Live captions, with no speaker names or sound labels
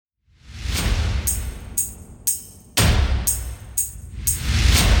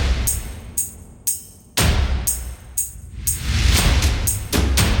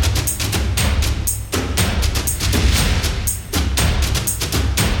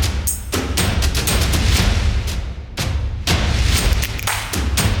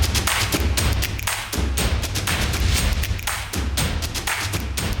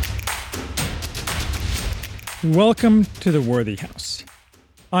Welcome to the Worthy House.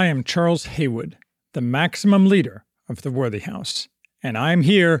 I am Charles Haywood, the maximum leader of the Worthy House, and I am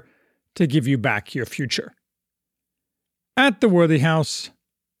here to give you back your future. At the Worthy House,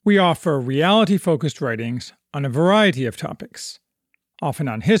 we offer reality-focused writings on a variety of topics, often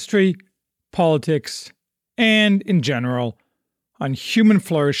on history, politics, and, in general, on human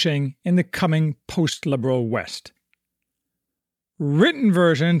flourishing in the coming post-liberal West. Written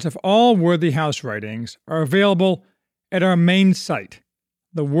versions of all Worthy House writings are available at our main site,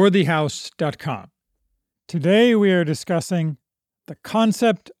 theworthyhouse.com. Today we are discussing The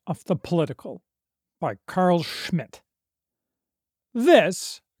Concept of the Political by Carl Schmitt.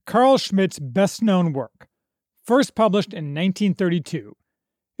 This, Carl Schmitt's best-known work, first published in 1932,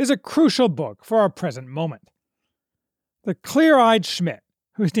 is a crucial book for our present moment. The clear-eyed Schmitt,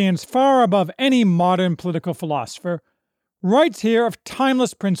 who stands far above any modern political philosopher, writes here of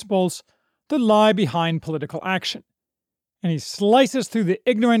timeless principles that lie behind political action, and he slices through the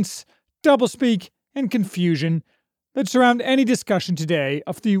ignorance, doublespeak, and confusion that surround any discussion today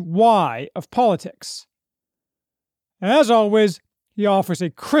of the why of politics. As always, he offers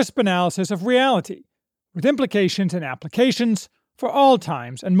a crisp analysis of reality, with implications and applications for all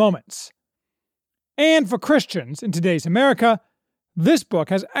times and moments. And for Christians in today's America, this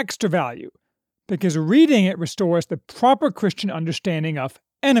book has extra value, because reading it restores the proper Christian understanding of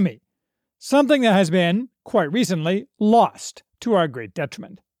enemy, something that has been, quite recently, lost to our great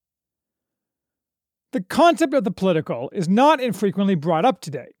detriment. The concept of the political is not infrequently brought up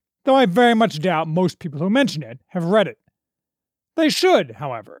today, though I very much doubt most people who mention it have read it. They should,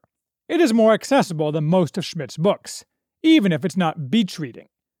 however. It is more accessible than most of Schmitt's books, even if it's not beach reading.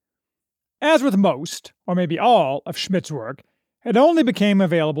 As with most, or maybe all, of Schmitt's work, it only became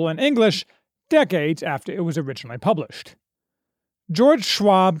available in English decades after it was originally published. George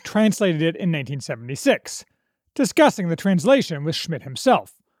Schwab translated it in 1976, discussing the translation with Schmitt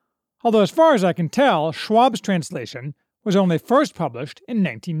himself, although as far as I can tell, Schwab's translation was only first published in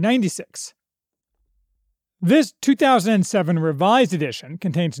 1996. This 2007 revised edition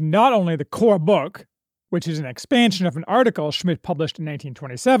contains not only the core book, which is an expansion of an article Schmitt published in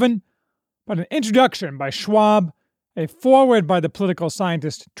 1927, but an introduction by Schwab, a foreword by the political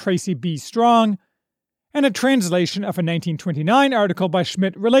scientist Tracy B. Strong, and a translation of a 1929 article by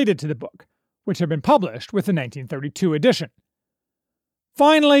Schmitt related to the book, which had been published with the 1932 edition.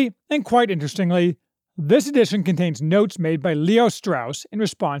 Finally, and quite interestingly, this edition contains notes made by Leo Strauss in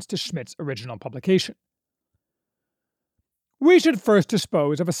response to Schmitt's original publication. We should first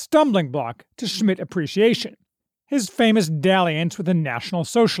dispose of a stumbling block to Schmitt appreciation, his famous dalliance with the National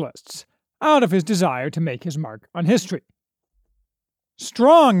Socialists, out of his desire to make his mark on history.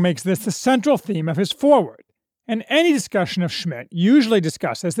 Strong makes this the central theme of his foreword, and any discussion of Schmitt usually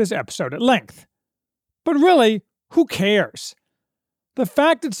discusses this episode at length. But really, who cares? The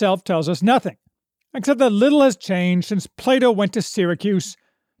fact itself tells us nothing, except that little has changed since Plato went to Syracuse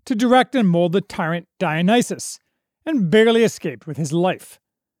to direct and mold the tyrant Dionysus, and barely escaped with his life.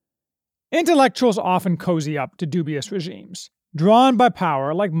 Intellectuals often cozy up to dubious regimes, drawn by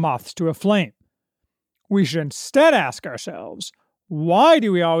power like moths to a flame. We should instead ask ourselves, why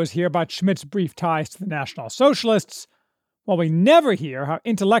do we always hear about Schmitt's brief ties to the National Socialists, while we never hear how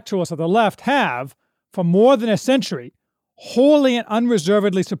intellectuals of the left have, for more than a century, wholly and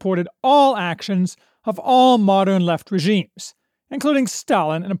unreservedly supported all actions of all modern left regimes, including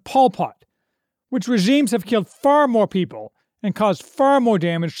Stalin and Pol Pot, which regimes have killed far more people and caused far more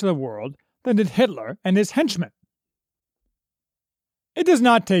damage to the world than did Hitler and his henchmen. It does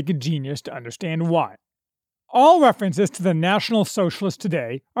not take a genius to understand why. All references to the National Socialists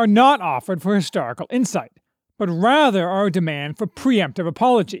today are not offered for historical insight, but rather are a demand for preemptive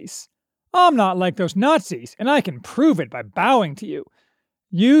apologies. I'm not like those Nazis, and I can prove it by bowing to you,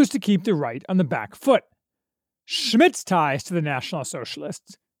 used to keep the right on the back foot. Schmitt's ties to the National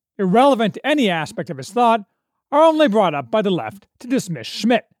Socialists, irrelevant to any aspect of his thought, are only brought up by the left to dismiss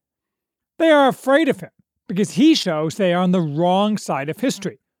Schmitt. They are afraid of him, because he shows they are on the wrong side of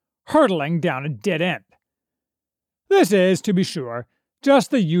history, hurtling down a dead end. This is, to be sure,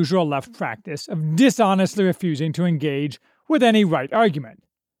 just the usual left practice of dishonestly refusing to engage with any right argument,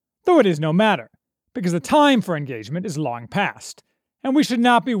 though it is no matter, because the time for engagement is long past, and we should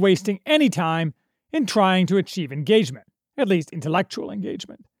not be wasting any time in trying to achieve engagement, at least intellectual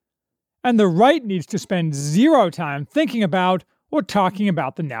engagement. And the right needs to spend zero time thinking about or talking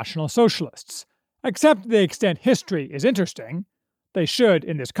about the National Socialists, except to the extent history is interesting. They should,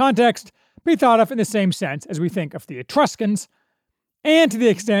 in this context, be thought of in the same sense as we think of the Etruscans, and to the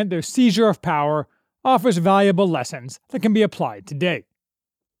extent their seizure of power offers valuable lessons that can be applied today.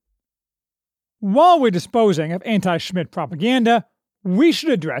 While we're disposing of anti-Schmitt propaganda, we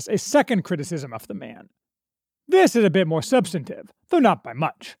should address a second criticism of the man. This is a bit more substantive, though not by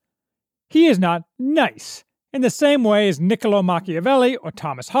much. He is not nice, in the same way as Niccolo Machiavelli or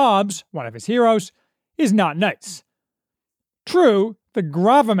Thomas Hobbes, one of his heroes, is not nice. True, the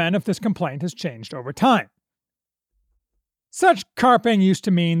gravamen of this complaint has changed over time. Such carping used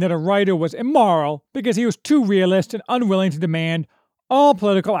to mean that a writer was immoral because he was too realist and unwilling to demand all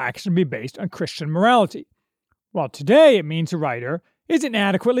political action be based on Christian morality, while today it means a writer is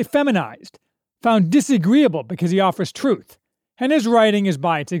inadequately feminized, found disagreeable because he offers truth, and his writing is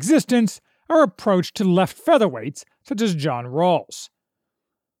by its existence a reproach to left featherweights such as John Rawls.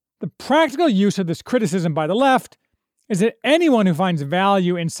 The practical use of this criticism by the left is that anyone who finds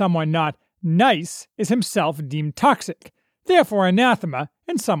value in someone not nice is himself deemed toxic, therefore anathema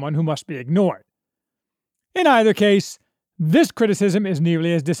and someone who must be ignored. In either case, this criticism is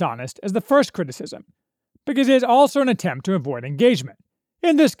nearly as dishonest as the first criticism, because it is also an attempt to avoid engagement,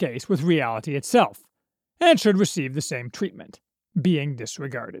 in this case with reality itself, and should receive the same treatment, being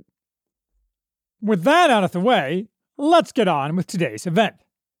disregarded. With that out of the way, let's get on with today's event.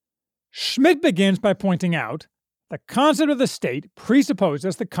 Schmitt begins by pointing out the concept of the state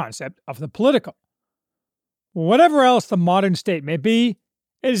presupposes the concept of the political. Whatever else the modern state may be,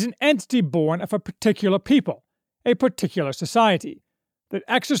 it is an entity born of a particular people, a particular society, that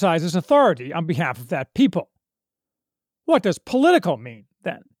exercises authority on behalf of that people. What does political mean,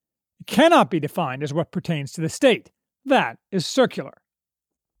 then? It cannot be defined as what pertains to the state. That is circular.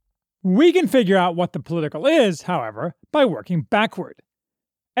 We can figure out what the political is, however, by working backward.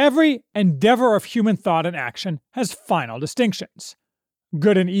 Every endeavor of human thought and action has final distinctions: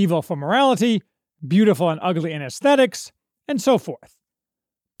 good and evil for morality, beautiful and ugly in aesthetics, and so forth.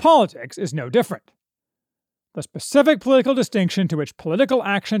 Politics is no different. The specific political distinction to which political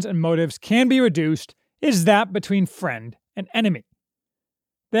actions and motives can be reduced is that between friend and enemy.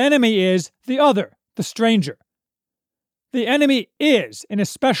 The enemy is the other, the stranger. The enemy is, in a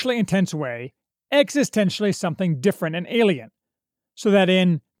especially intense way, existentially something different and alien, so that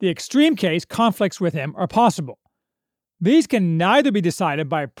in the extreme case conflicts with him are possible. These can neither be decided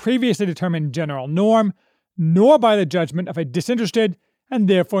by a previously determined general norm, nor by the judgment of a disinterested and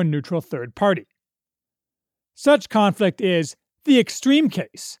therefore neutral third party. Such conflict is the extreme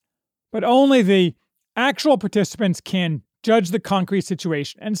case, but only the actual participants can judge the concrete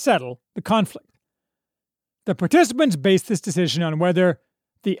situation and settle the conflict. The participants base this decision on whether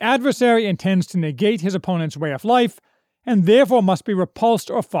the adversary intends to negate his opponent's way of life and therefore must be repulsed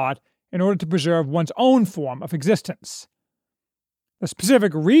or fought in order to preserve one's own form of existence. The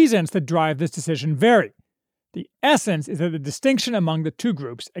specific reasons that drive this decision vary. The essence is that the distinction among the two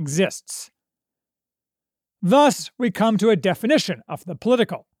groups exists. Thus, we come to a definition of the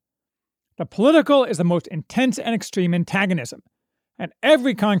political. The political is the most intense and extreme antagonism, and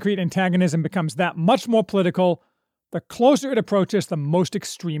every concrete antagonism becomes that much more political the closer it approaches the most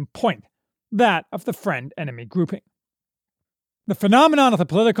extreme point, that of the friend-enemy grouping. The phenomenon of the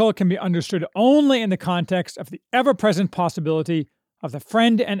political can be understood only in the context of the ever-present possibility of the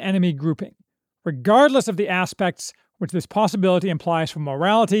friend and enemy grouping, regardless of the aspects which this possibility implies for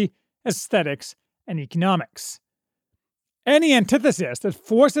morality, aesthetics, and economics. Any antithesis that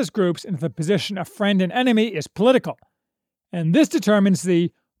forces groups into the position of friend and enemy is political, and this determines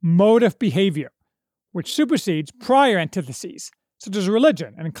the mode of behavior, which supersedes prior antitheses, such as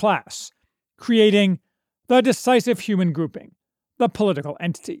religion and class, creating the decisive human grouping, the political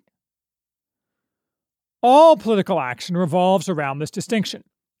entity. All political action revolves around this distinction,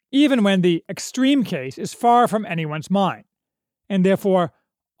 even when the extreme case is far from anyone's mind, and therefore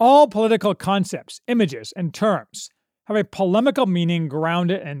all political concepts, images, and terms have a polemical meaning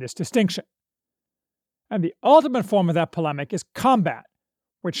grounded in this distinction. And the ultimate form of that polemic is combat,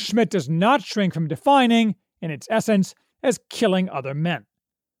 which Schmitt does not shrink from defining, in its essence, as killing other men.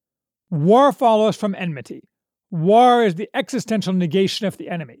 War follows from enmity. War is the existential negation of the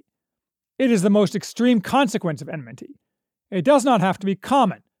enemy. It is the most extreme consequence of enmity. It does not have to be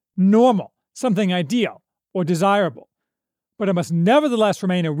common, normal, something ideal, or desirable, but it must nevertheless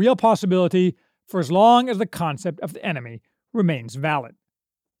remain a real possibility for as long as the concept of the enemy remains valid.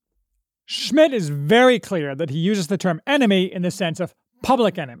 Schmitt is very clear that he uses the term enemy in the sense of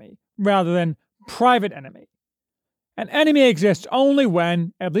public enemy, rather than private enemy. An enemy exists only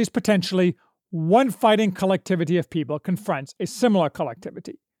when, at least potentially, one fighting collectivity of people confronts a similar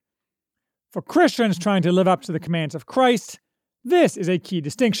collectivity. For Christians trying to live up to the commands of Christ, this is a key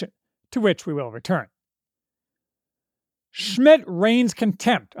distinction, to which we will return. Schmitt rains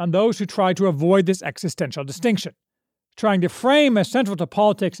contempt on those who try to avoid this existential distinction, trying to frame as central to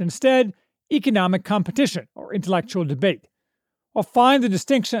politics instead economic competition or intellectual debate, or find the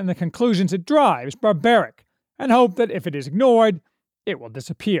distinction in the conclusions it drives barbaric and hope that if it is ignored, it will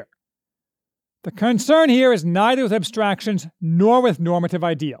disappear. The concern here is neither with abstractions nor with normative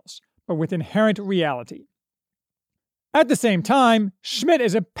ideals, but with inherent reality. At the same time, Schmitt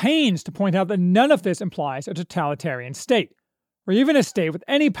is at pains to point out that none of this implies a totalitarian state, or even a state with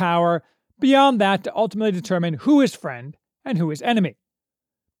any power beyond that to ultimately determine who is friend and who is enemy.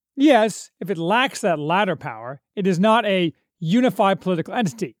 Yes, if it lacks that latter power, it is not a unified political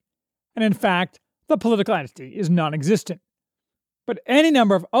entity, and in fact, the political entity is non-existent. But any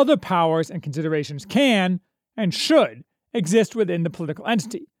number of other powers and considerations can, and should, exist within the political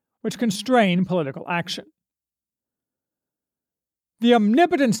entity, which constrain political action. The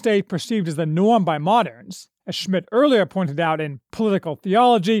omnipotent state perceived as the norm by moderns, as Schmitt earlier pointed out in Political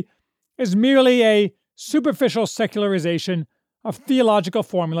Theology, is merely a superficial secularization of theological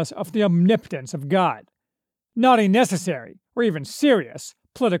formulas of the omnipotence of God, not a necessary or even serious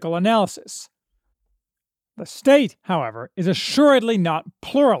political analysis. The state, however, is assuredly not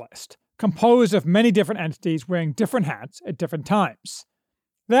pluralist, composed of many different entities wearing different hats at different times.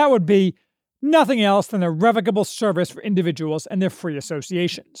 That would be nothing else than a revocable service for individuals and their free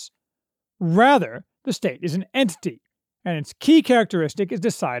associations. Rather, the state is an entity, and its key characteristic is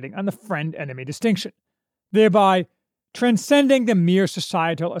deciding on the friend-enemy distinction, thereby transcending the mere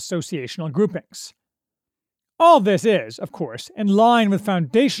societal associational groupings. All this is, of course, in line with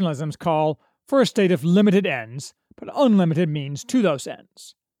foundationalism's call for a state of limited ends, but unlimited means to those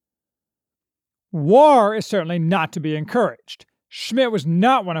ends. War is certainly not to be encouraged. Schmitt was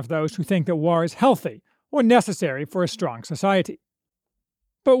not one of those who think that war is healthy or necessary for a strong society.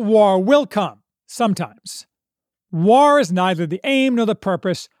 But war will come, sometimes. War is neither the aim nor the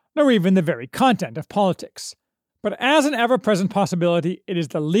purpose, nor even the very content of politics. But as an ever-present possibility, it is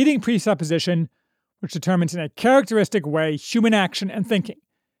the leading presupposition which determines in a characteristic way human action and thinking,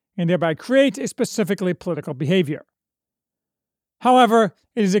 and thereby creates a specifically political behavior. However,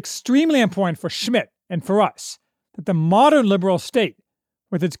 it is extremely important for Schmitt, and for us, that the modern liberal state,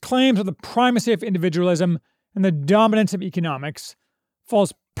 with its claims of the primacy of individualism and the dominance of economics,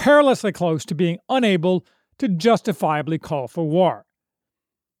 falls perilously close to being unable to justifiably call for war.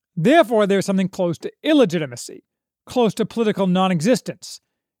 Therefore, there is something close to illegitimacy, close to political non-existence,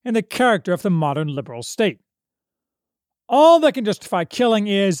 in the character of the modern liberal state. All that can justify killing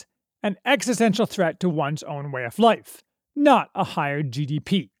is an existential threat to one's own way of life, not a higher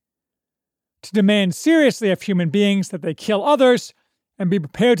GDP. To demand seriously of human beings that they kill others and be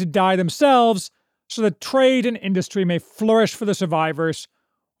prepared to die themselves so that trade and industry may flourish for the survivors,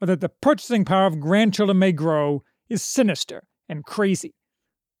 or that the purchasing power of grandchildren may grow, is sinister and crazy.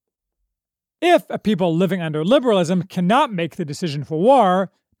 If a people living under liberalism cannot make the decision for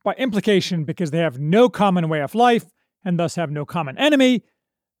war, by implication because they have no common way of life and thus have no common enemy,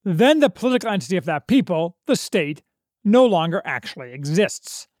 then the political entity of that people, the state, no longer actually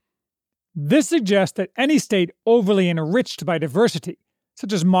exists. This suggests that any state overly enriched by diversity,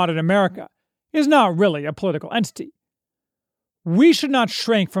 such as modern America, is not really a political entity. We should not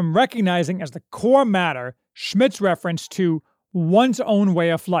shrink from recognizing as the core matter Schmitt's reference to one's own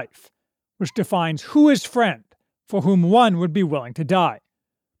way of life, which defines who is friend, for whom one would be willing to die.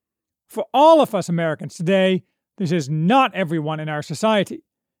 For all of us Americans today, this is not everyone in our society,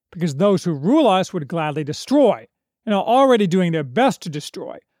 because those who rule us would gladly destroy, and are already doing their best to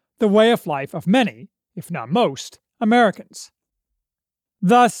destroy, the way of life of many, if not most, Americans.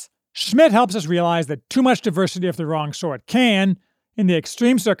 Thus, Schmitt helps us realize that too much diversity of the wrong sort can, in the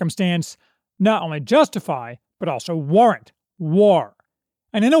extreme circumstance, not only justify, but also warrant war,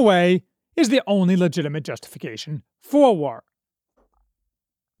 and in a way, is the only legitimate justification for war.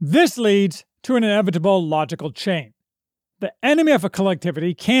 This leads to an inevitable logical chain. The enemy of a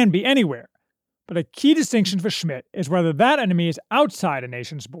collectivity can be anywhere, but a key distinction for Schmitt is whether that enemy is outside a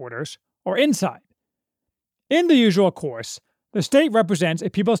nation's borders or inside. In the usual course, the state represents a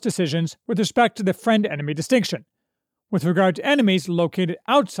people's decisions with respect to the friend-enemy distinction, with regard to enemies located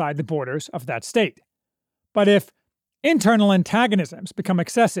outside the borders of that state. But if internal antagonisms become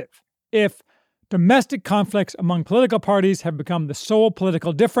excessive, if domestic conflicts among political parties have become the sole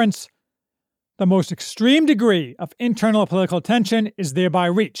political difference, the most extreme degree of internal political tension is thereby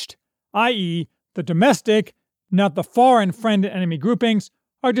reached, i.e., the domestic, not the foreign friend-enemy groupings,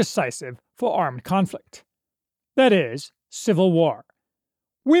 are decisive for armed conflict. That is, civil war.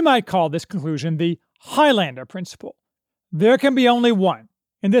 We might call this conclusion the Highlander principle. There can be only one,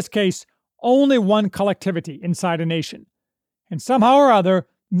 in this case, only one collectivity inside a nation, and somehow or other,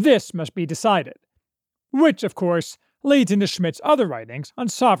 this must be decided, which, of course, leads into Schmitt's other writings on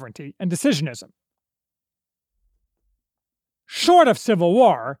sovereignty and decisionism. Short of civil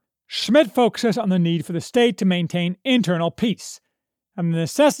war, Schmitt focuses on the need for the state to maintain internal peace, and the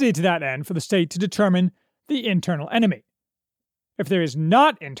necessity to that end for the state to determine the internal enemy. If there is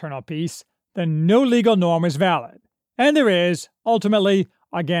not internal peace, then no legal norm is valid, and there is, ultimately,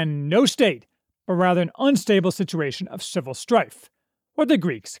 again, no state, but rather an unstable situation of civil strife, what the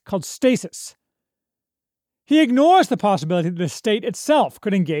Greeks called stasis. He ignores the possibility that the state itself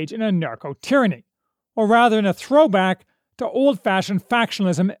could engage in a narco-tyranny, or rather in a throwback to old-fashioned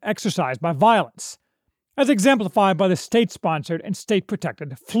factionalism exercised by violence, as exemplified by the state-sponsored and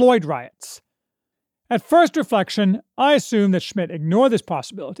state-protected Floyd riots. At first reflection, I assume that Schmitt ignored this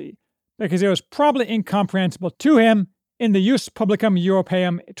possibility because it was probably incomprehensible to him in the jus publicum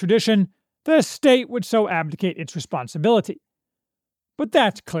Europaeum tradition that a state would so abdicate its responsibility. But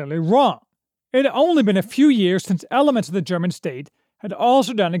that's clearly wrong. It had only been a few years since elements of the German state had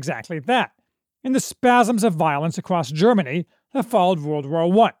also done exactly that, in the spasms of violence across Germany that followed World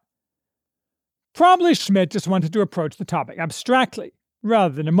War I. Probably Schmitt just wanted to approach the topic abstractly,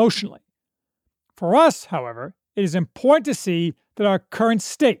 rather than emotionally. For us, however, it is important to see that our current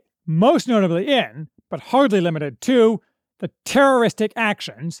state, most notably in, but hardly limited to, the terroristic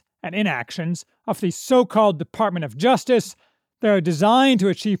actions and inactions of the so-called Department of Justice that are designed to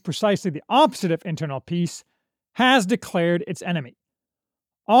achieve precisely the opposite of internal peace, has declared its enemy.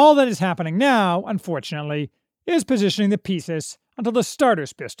 All that is happening now, unfortunately, is positioning the pieces until the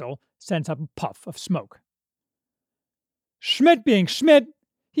starter's pistol sends up a puff of smoke. Schmitt being Schmitt,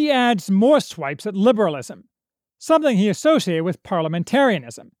 he adds more swipes at liberalism, something he associated with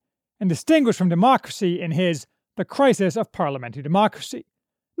parliamentarianism, and distinguished from democracy in his The Crisis of Parliamentary Democracy.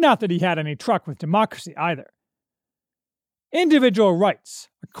 Not that he had any truck with democracy either. Individual rights,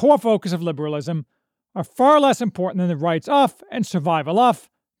 a core focus of liberalism, are far less important than the rights of and survival of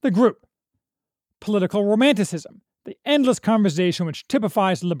the group. Political romanticism, the endless conversation which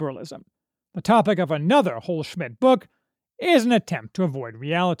typifies liberalism, the topic of another whole Schmitt book, is an attempt to avoid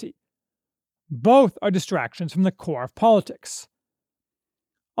reality. Both are distractions from the core of politics.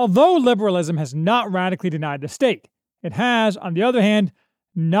 Although liberalism has not radically denied the state, it has, on the other hand,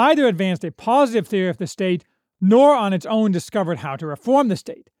 neither advanced a positive theory of the state nor on its own discovered how to reform the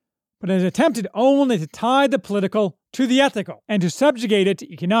state, but has attempted only to tie the political to the ethical and to subjugate it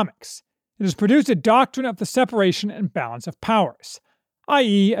to economics. It has produced a doctrine of the separation and balance of powers,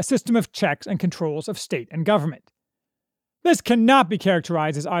 i.e., a system of checks and controls of state and government. This cannot be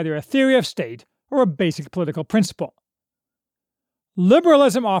characterized as either a theory of state or a basic political principle.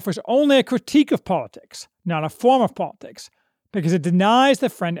 Liberalism offers only a critique of politics, not a form of politics, because it denies the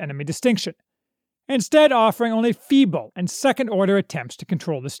friend-enemy distinction, instead offering only feeble and second-order attempts to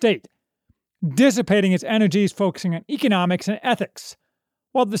control the state, dissipating its energies focusing on economics and ethics,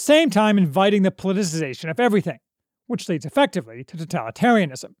 while at the same time inviting the politicization of everything, which leads effectively to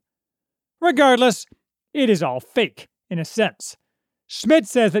totalitarianism. Regardless, it is all fake, in a sense. Schmitt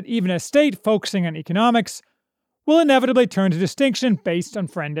says that even a state focusing on economics will inevitably turn to distinction based on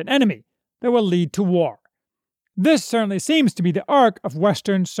friend and enemy that will lead to war. This certainly seems to be the arc of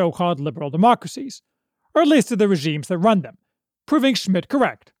Western so-called liberal democracies, or at least of the regimes that run them, proving Schmitt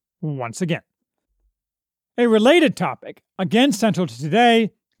correct once again. A related topic, again central to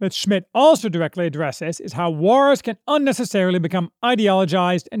today, that Schmitt also directly addresses is how wars can unnecessarily become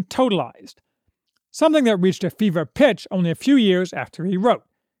ideologized and totalized, something that reached a fever pitch only a few years after he wrote,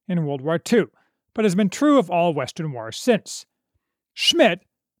 in World War II, but has been true of all Western wars since. Schmitt,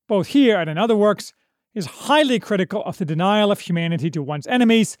 both here and in other works, is highly critical of the denial of humanity to one's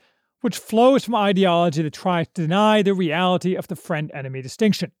enemies, which flows from ideology that tries to deny the reality of the friend-enemy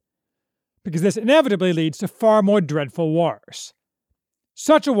distinction, because this inevitably leads to far more dreadful wars.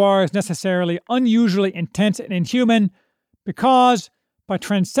 Such a war is necessarily unusually intense and inhuman because, by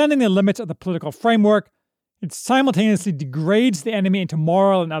transcending the limits of the political framework, it simultaneously degrades the enemy into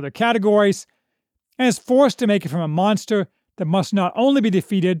moral and other categories, and is forced to make it from a monster that must not only be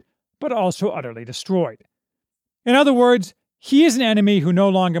defeated, but also utterly destroyed. In other words, he is an enemy who no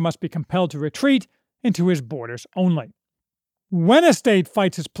longer must be compelled to retreat into his borders only. When a state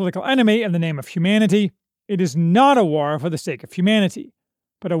fights its political enemy in the name of humanity, it is not a war for the sake of humanity,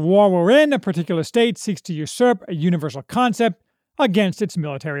 but a war wherein a particular state seeks to usurp a universal concept against its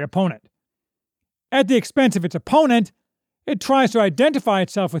military opponent. At the expense of its opponent, it tries to identify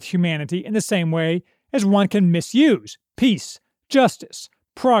itself with humanity in the same way as one can misuse peace, justice,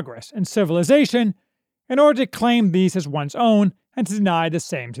 progress, and civilization in order to claim these as one's own and to deny the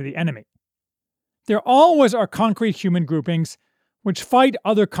same to the enemy. There always are concrete human groupings which fight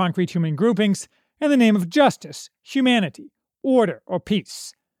other concrete human groupings in the name of justice, humanity, order, or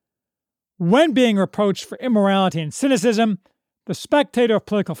peace. When being reproached for immorality and cynicism, the spectator of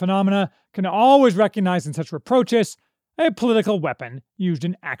political phenomena can always recognize in such reproaches a political weapon used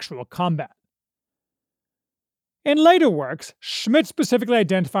in actual combat. In later works, Schmitt specifically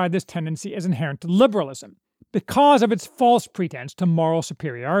identified this tendency as inherent to liberalism because of its false pretense to moral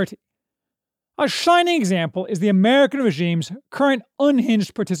superiority. A shining example is the American regime's current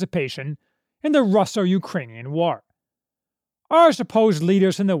unhinged participation in the Russo-Ukrainian War. Our supposed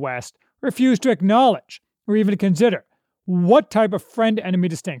leaders in the West refuse to acknowledge or even consider what type of friend-enemy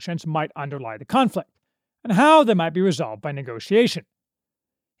distinctions might underlie the conflict and how they might be resolved by negotiation.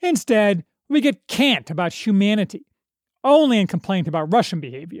 Instead, we get cant about humanity, only in complaint about Russian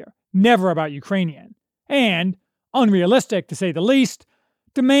behavior, never about Ukrainian, and, unrealistic to say the least,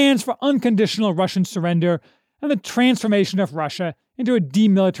 demands for unconditional Russian surrender and the transformation of Russia into a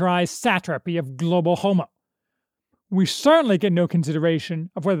demilitarized satrapy of global homo. We certainly get no consideration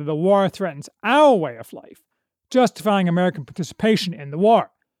of whether the war threatens our way of life, justifying American participation in the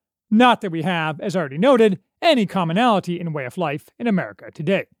war. Not that we have, as already noted, any commonality in way of life in America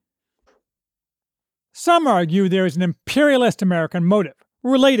today. Some argue there is an imperialist American motive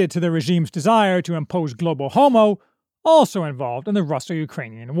related to the regime's desire to impose global homo, also involved in the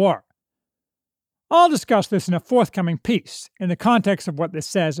Russo-Ukrainian War. I'll discuss this in a forthcoming piece in the context of what this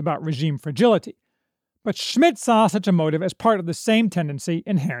says about regime fragility, but Schmitt saw such a motive as part of the same tendency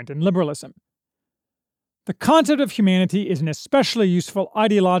inherent in liberalism. The concept of humanity is an especially useful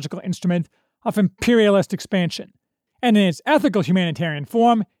ideological instrument of imperialist expansion, and in its ethical humanitarian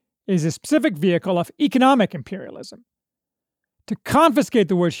form is a specific vehicle of economic imperialism. To confiscate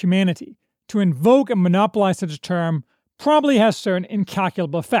the word humanity, to invoke and monopolize such a term, probably has certain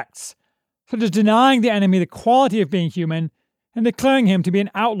incalculable effects, such as denying the enemy the quality of being human and declaring him to be an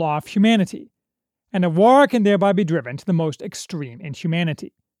outlaw of humanity, and a war can thereby be driven to the most extreme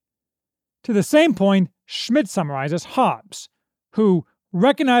inhumanity. To the same point, Schmitt summarizes Hobbes, who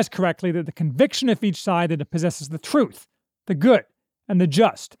recognized correctly that the conviction of each side that it possesses the truth, the good, and the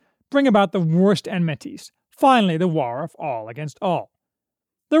just bring about the worst enmities, finally the war of all against all.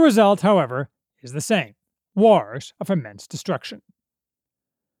 The result, however, is the same: wars of immense destruction.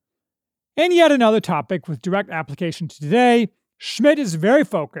 In yet another topic with direct application to today, Schmitt is very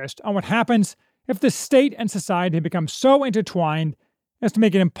focused on what happens if the state and society become so intertwined as to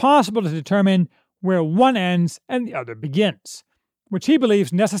make it impossible to determine where one ends and the other begins, which he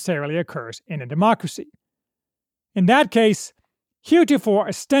believes necessarily occurs in a democracy. In that case, heretofore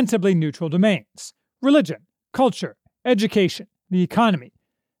ostensibly neutral domains, religion, culture, education, the economy,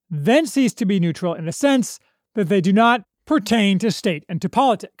 then cease to be neutral in the sense that they do not pertain to state and to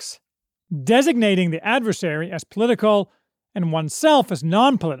politics, designating the adversary as political and oneself as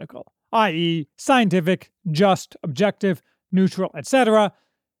non-political, i.e., scientific, just, objective, neutral, etc.,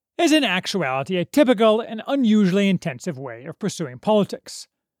 is in actuality a typical and unusually intensive way of pursuing politics.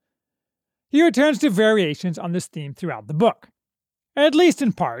 He returns to variations on this theme throughout the book. At least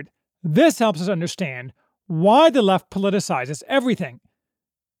in part, this helps us understand why the left politicizes everything.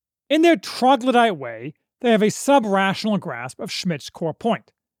 In their troglodyte way, they have a sub-rational grasp of Schmitt's core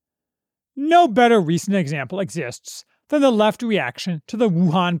point. No better recent example exists than the left reaction to the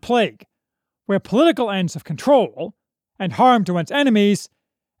Wuhan plague, where political ends of control, and harm to one's enemies,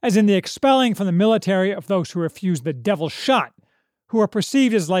 as in the expelling from the military of those who refuse the devil's shot, who are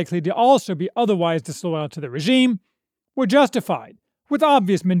perceived as likely to also be otherwise disloyal to the regime, were justified, with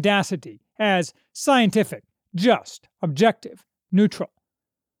obvious mendacity, as scientific, just, objective, neutral.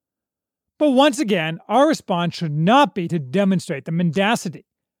 But once again, our response should not be to demonstrate the mendacity.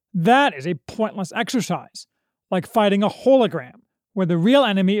 That is a pointless exercise, like fighting a hologram, where the real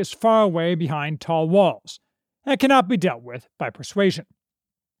enemy is far away behind tall walls, and cannot be dealt with by persuasion.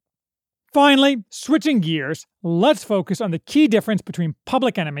 Finally, switching gears, let's focus on the key difference between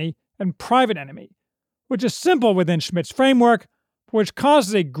public enemy and private enemy, which is simple within Schmitt's framework, but which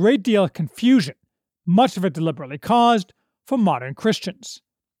causes a great deal of confusion, much of it deliberately caused, for modern Christians.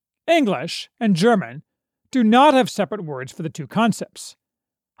 English and German do not have separate words for the two concepts.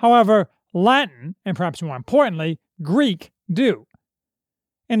 However, Latin, and perhaps more importantly, Greek, do.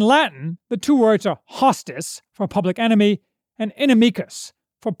 In Latin, the two words are hostis, for public enemy, and inimicus,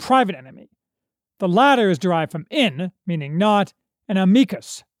 for private enemy. The latter is derived from in, meaning not, and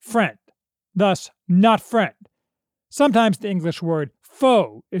amicus, friend, thus not friend. Sometimes the English word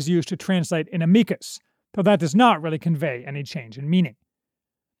foe is used to translate inimicus, though that does not really convey any change in meaning.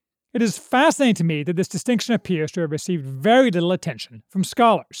 It is fascinating to me that this distinction appears to have received very little attention from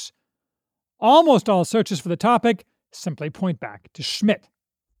scholars. Almost all searches for the topic simply point back to Schmitt.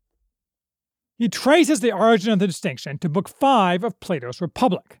 He traces the origin of the distinction to Book 5 of Plato's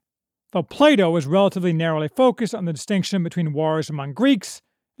Republic, though Plato was relatively narrowly focused on the distinction between wars among Greeks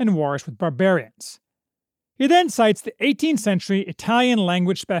and wars with barbarians. He then cites the 18th century Italian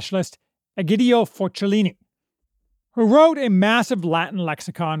language specialist Egidio Forcellini, who wrote a massive Latin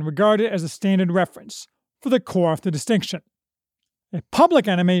lexicon regarded as a standard reference for the core of the distinction. A public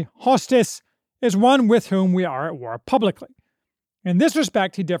enemy, hostis, is one with whom we are at war publicly. In this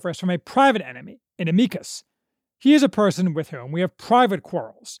respect, he differs from a private enemy, inimicus. He is a person with whom we have private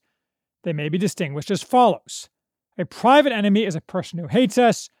quarrels. They may be distinguished as follows. A private enemy is a person who hates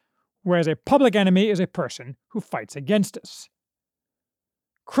us, whereas a public enemy is a person who fights against us.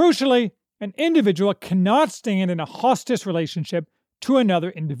 Crucially, an individual cannot stand in a hostis relationship to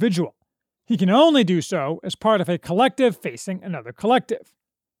another individual. He can only do so as part of a collective facing another collective.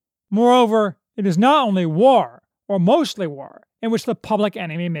 Moreover, it is not only war, or mostly war, in which the public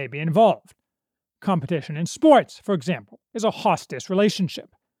enemy may be involved. Competition in sports, for example, is a hostis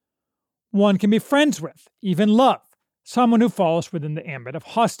relationship. One can be friends with, even love, someone who falls within the ambit of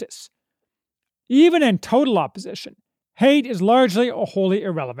hostis. Even in total opposition, hate is largely or wholly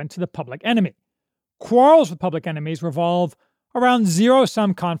irrelevant to the public enemy. Quarrels with public enemies revolve around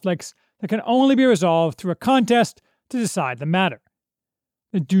zero-sum conflicts that can only be resolved through a contest to decide the matter.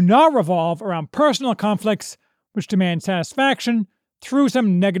 They do not revolve around personal conflicts which demand satisfaction through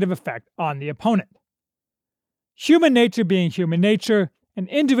some negative effect on the opponent. Human nature being human nature, an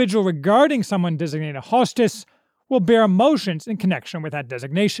individual regarding someone designated a hostis will bear emotions in connection with that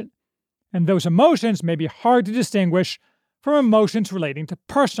designation, and those emotions may be hard to distinguish from emotions relating to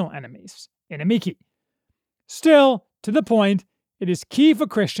personal enemies, inimici. Still, to the point, it is key for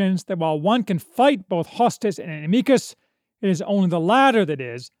Christians that while one can fight both hostis and inimicus, it is only the latter that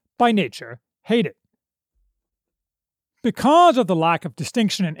is, by nature, hated. Because of the lack of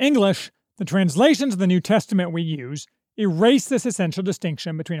distinction in English, the translations of the New Testament we use erase this essential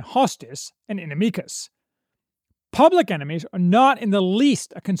distinction between hostis and inimicus. Public enemies are not in the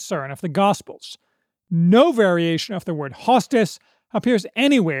least a concern of the Gospels. No variation of the word hostis appears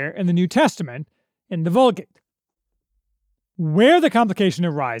anywhere in the New Testament in the Vulgate. Where the complication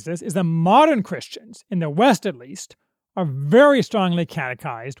arises is that modern Christians, in the West at least, are very strongly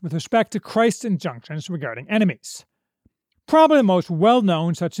catechized with respect to Christ's injunctions regarding enemies. Probably the most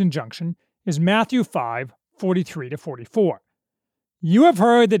well-known such injunction is Matthew 5:43-44. You have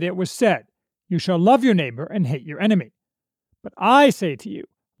heard that it was said, you shall love your neighbor and hate your enemy. But I say to you,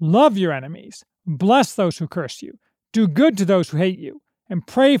 love your enemies, bless those who curse you, do good to those who hate you, and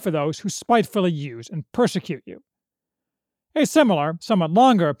pray for those who spitefully use and persecute you. A similar, somewhat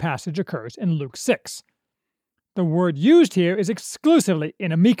longer passage occurs in Luke 6. The word used here is exclusively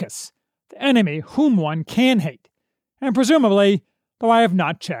inimicus, the enemy whom one can hate, and presumably, though I have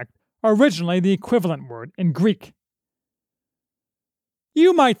not checked, originally the equivalent word in Greek.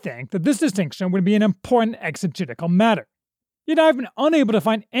 You might think that this distinction would be an important exegetical matter, yet I have been unable to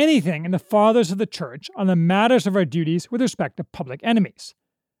find anything in the Fathers of the Church on the matters of our duties with respect to public enemies,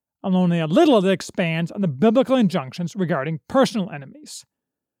 and only a little that expands on the biblical injunctions regarding personal enemies.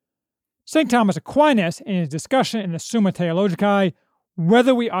 St. Thomas Aquinas, in his discussion in the Summa Theologicae,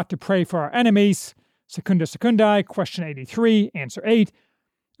 whether we ought to pray for our enemies, Secunda Secundae, question 83, answer 8,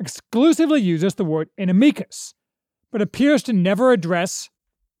 exclusively uses the word inimicus, but appears to never address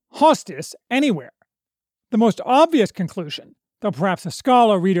hostis anywhere. The most obvious conclusion, though perhaps a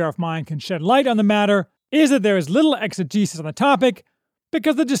scholar reader of mine can shed light on the matter, is that there is little exegesis on the topic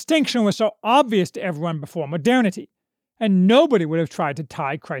because the distinction was so obvious to everyone before modernity, and nobody would have tried to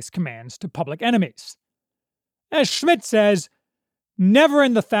tie Christ's commands to public enemies. As Schmitt says, never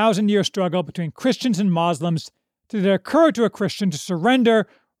in the 1,000-year struggle between Christians and Muslims did it occur to a Christian to surrender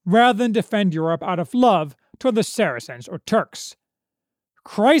rather than defend Europe out of love toward the Saracens or Turks.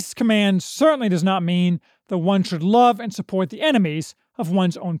 Christ's command certainly does not mean that one should love and support the enemies of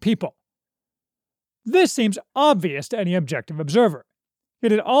one's own people. This seems obvious to any objective observer,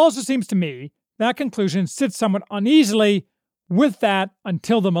 yet it also seems to me that conclusion sits somewhat uneasily with that,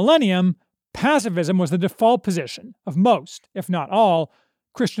 until the millennium, pacifism was the default position of most, if not all,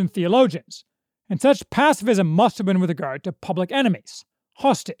 Christian theologians, and such pacifism must have been with regard to public enemies,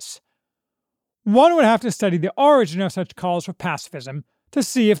 hostis. One would have to study the origin of such calls for pacifism to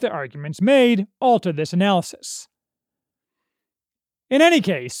see if the arguments made alter this analysis. In any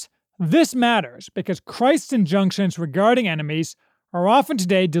case, this matters because Christ's injunctions regarding enemies are often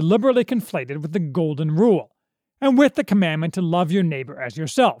today deliberately conflated with the Golden Rule, and with the commandment to love your neighbor as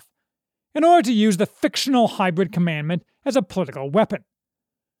yourself, in order to use the fictional hybrid commandment as a political weapon.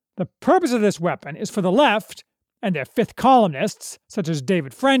 The purpose of this weapon is for the left, and their fifth columnists, such as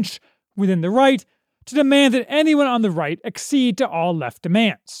David French, within the right to demand that anyone on the right accede to all left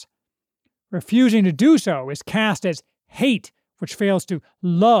demands. Refusing to do so is cast as hate, which fails to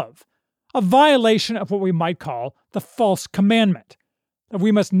love, a violation of what we might call the false commandment, that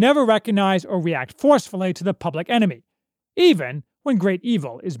we must never recognize or react forcefully to the public enemy, even when great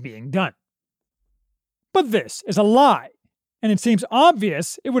evil is being done. But this is a lie, and it seems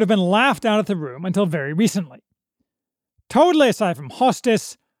obvious it would have been laughed out of the room until very recently. Totally aside from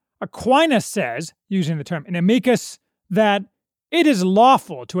hostis, Aquinas says, using the term inimicus, that it is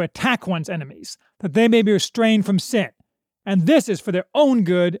lawful to attack one's enemies, that they may be restrained from sin, and this is for their own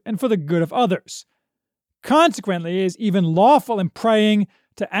good and for the good of others. Consequently, it is even lawful in praying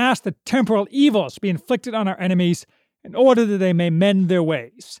to ask the temporal evils to be inflicted on our enemies in order that they may mend their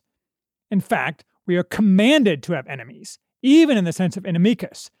ways. In fact, we are commanded to have enemies, even in the sense of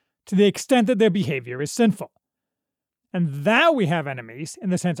inimicus, to the extent that their behavior is sinful. And that we have enemies, in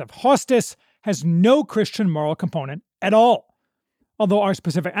the sense of hostis, has no Christian moral component at all, although our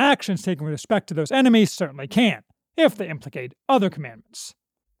specific actions taken with respect to those enemies certainly can, if they implicate other commandments.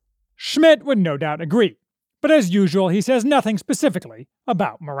 Schmitt would no doubt agree, but as usual he says nothing specifically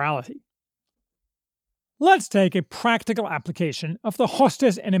about morality. Let's take a practical application of the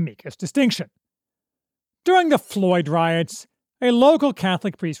hostis inimicus distinction. During the Floyd riots, a local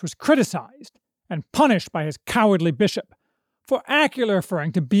Catholic priest was criticized and punished by his cowardly bishop for accurately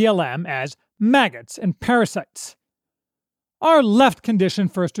referring to BLM as maggots and parasites. Our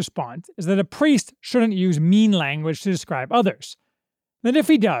left-conditioned first response is that a priest shouldn't use mean language to describe others, that if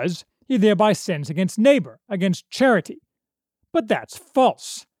he does, he thereby sins against neighbor, against charity. But that's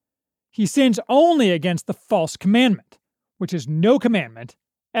false. He sins only against the false commandment, which is no commandment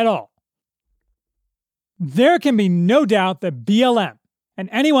at all. There can be no doubt that BLM, and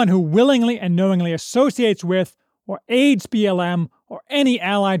anyone who willingly and knowingly associates with or aids BLM or any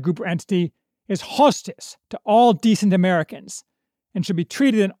allied group or entity, is hostis to all decent Americans and should be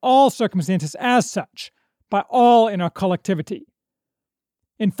treated in all circumstances as such by all in our collectivity.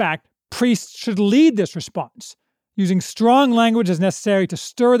 In fact, priests should lead this response, using strong language as necessary to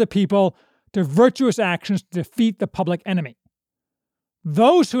stir the people to virtuous actions to defeat the public enemy.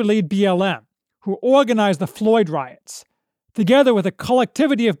 Those who lead BLM, who organized the Floyd riots, together with a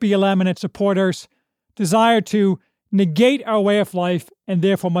collectivity of BLM and its supporters, desire to negate our way of life and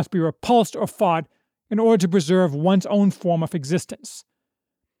therefore must be repulsed or fought in order to preserve one's own form of existence.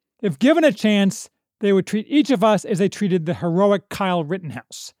 If given a chance, they would treat each of us as they treated the heroic Kyle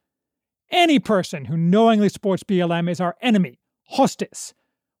Rittenhouse. Any person who knowingly supports BLM is our enemy, hostis,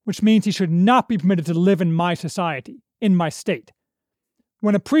 which means he should not be permitted to live in my society, in my state.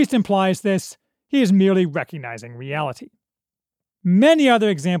 When a priest implies this, he is merely recognizing reality. Many other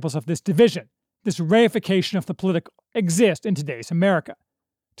examples of this division, this reification of the political, exist in today's America.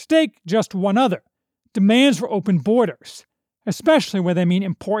 To take just one other, demands for open borders, especially where they mean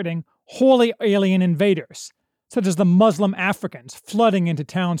importing wholly alien invaders, such as the Muslim Africans flooding into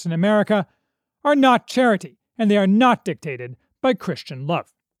towns in America, are not charity, and they are not dictated by Christian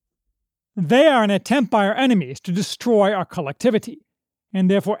love. They are an attempt by our enemies to destroy our collectivity, and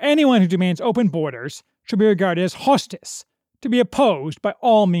therefore anyone who demands open borders should be regarded as hostis, to be opposed by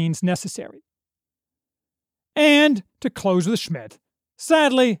all means necessary. And, to close with Schmitt,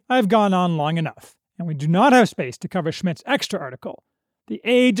 sadly, I've gone on long enough, and we do not have space to cover Schmitt's extra article, The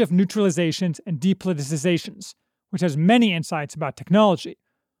Age of Neutralizations and Depoliticizations, which has many insights about technology,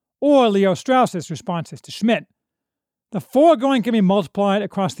 or Leo Strauss's responses to Schmitt. The foregoing can be multiplied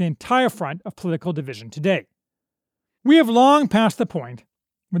across the entire front of political division today. We have long passed the point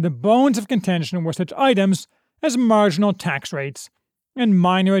when the bones of contention were such items as marginal tax rates and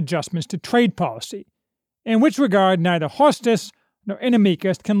minor adjustments to trade policy, in which regard neither hostis nor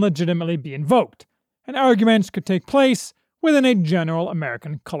inimicus can legitimately be invoked, and arguments could take place within a general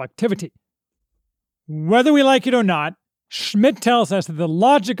American collectivity. Whether we like it or not, Schmitt tells us that the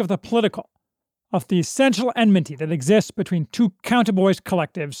logic of the political, of the essential enmity that exists between two counterpoised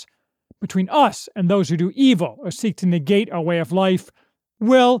collectives, between us and those who do evil or seek to negate our way of life,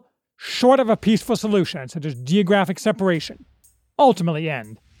 will, short of a peaceful solution such as geographic separation, ultimately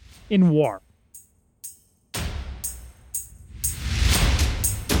end in war.